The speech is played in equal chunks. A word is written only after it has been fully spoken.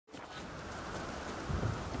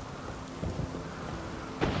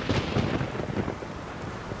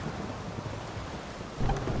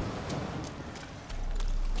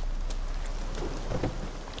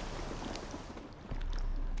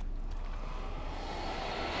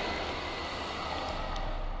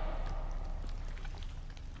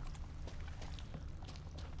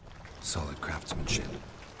Solid craftsmanship.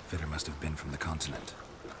 Fitter must have been from the continent.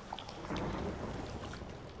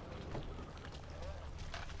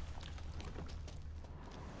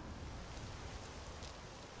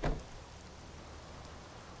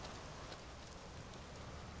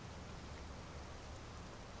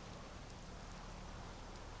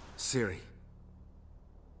 Ciri.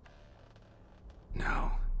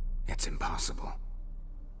 No, it's impossible.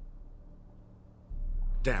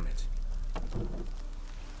 Damn it.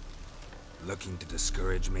 Looking to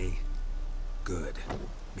discourage me? Good.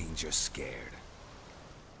 Means you're scared.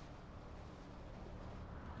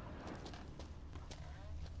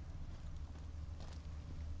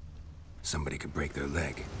 Somebody could break their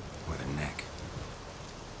leg, or their neck.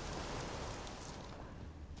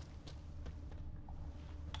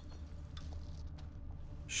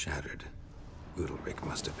 Shattered. Udalryk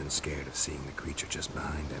must have been scared of seeing the creature just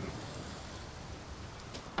behind him.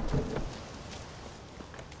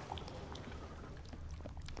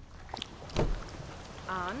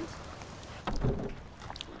 And?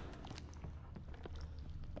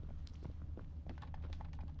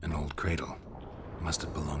 An old cradle. Must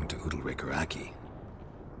have belonged to Udalryk or Aki.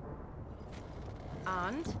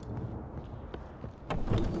 And?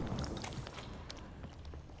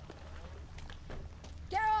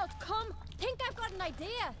 Geralt, come! Think I've got an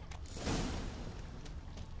idea!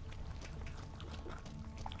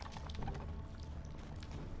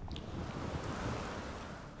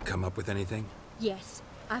 Come up with anything? Yes,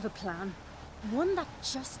 I have a plan. One that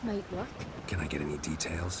just might work. Can I get any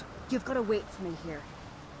details? You've got to wait for me here.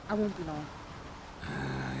 I won't be long.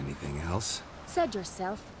 Anything else? Said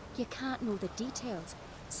yourself, you can't know the details.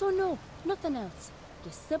 So no, nothing else. You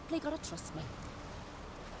simply gotta trust me.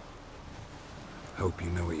 Hope you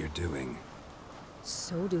know what you're doing.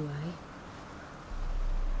 So do I.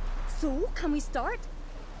 So, can we start?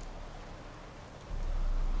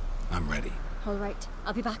 I'm ready. All right,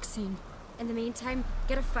 I'll be back soon. In the meantime,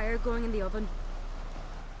 get a fire going in the oven.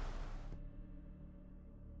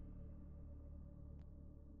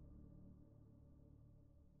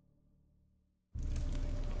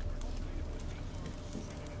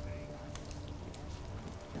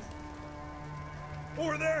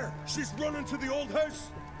 Over there! She's running to the old house!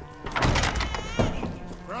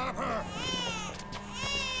 Grab her!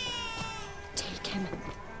 Take him.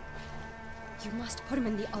 You must put him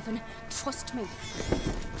in the oven. Trust me.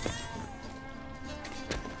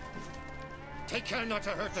 Take care not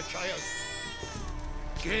to hurt the child!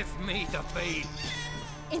 Give me the babe!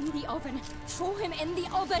 In the oven. Throw him in the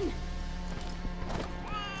oven.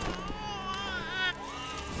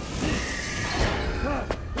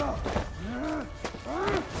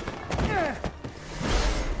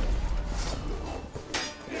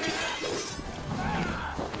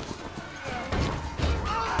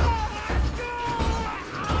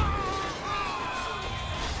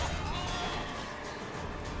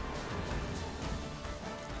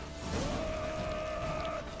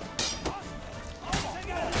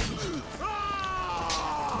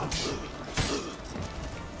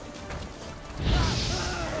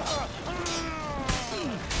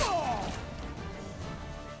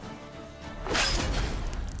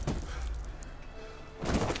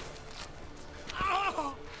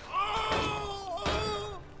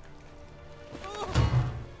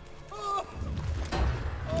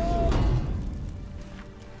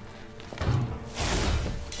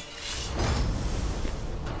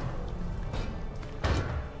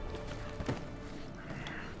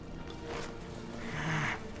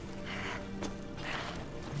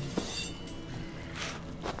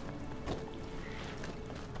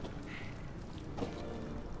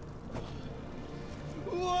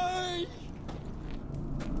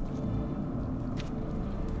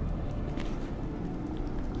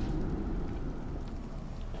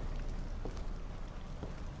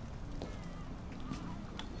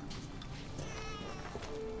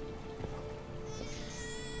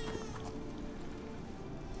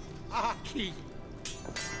 Aki!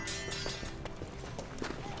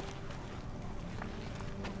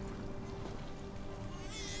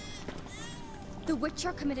 The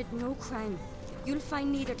Witcher committed no crime. You'll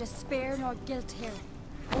find neither despair nor guilt here.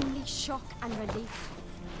 Only shock and relief.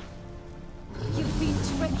 You've been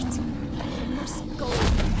tricked. You must go.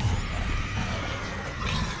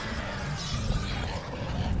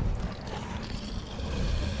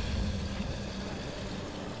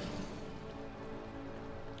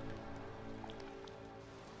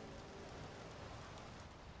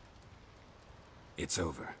 It's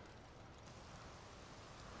over.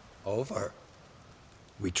 Over?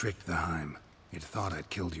 We tricked the Heim. It thought I'd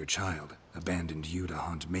killed your child, abandoned you to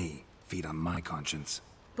haunt me, feed on my conscience.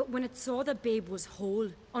 But when it saw the babe was whole,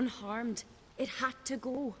 unharmed, it had to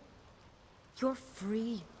go. You're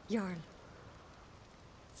free, Jarl.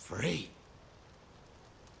 Free?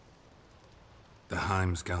 The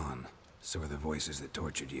Heim's gone, so are the voices that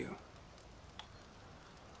tortured you.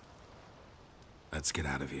 Let's get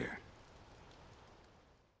out of here.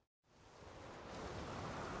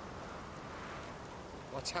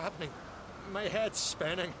 What's happening? My head's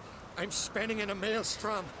spinning. I'm spinning in a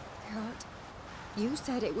maelstrom. Geralt, you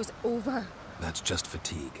said it was over. That's just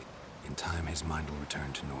fatigue. In time, his mind will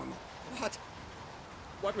return to normal. What?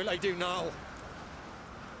 What will I do now?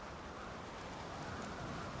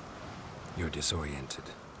 You're disoriented,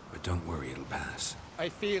 but don't worry, it'll pass. I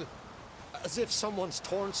feel as if someone's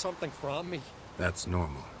torn something from me. That's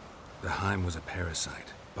normal. The Heim was a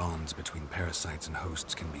parasite. Bonds between parasites and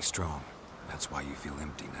hosts can be strong. That's why you feel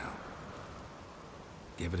empty now.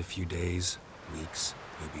 Give it a few days, weeks,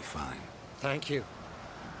 you'll be fine. Thank you.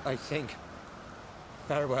 I think.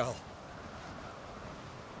 Farewell.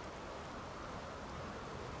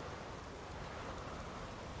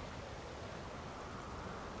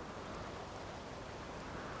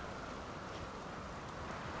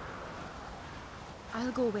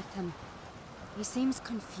 I'll go with him. He seems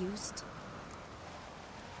confused.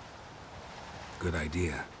 Good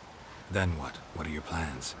idea. Then what? What are your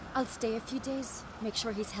plans? I'll stay a few days, make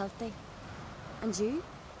sure he's healthy. And you?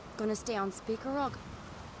 Gonna stay on Speakerog?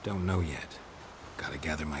 Don't know yet. Gotta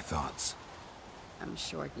gather my thoughts. I'm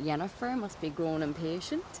sure Yennefer must be growing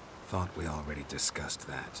impatient. Thought we already discussed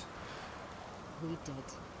that. We did.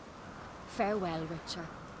 Farewell, Witcher.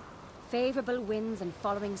 Favorable winds and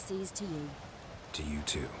following seas to you. To you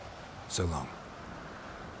too. So long.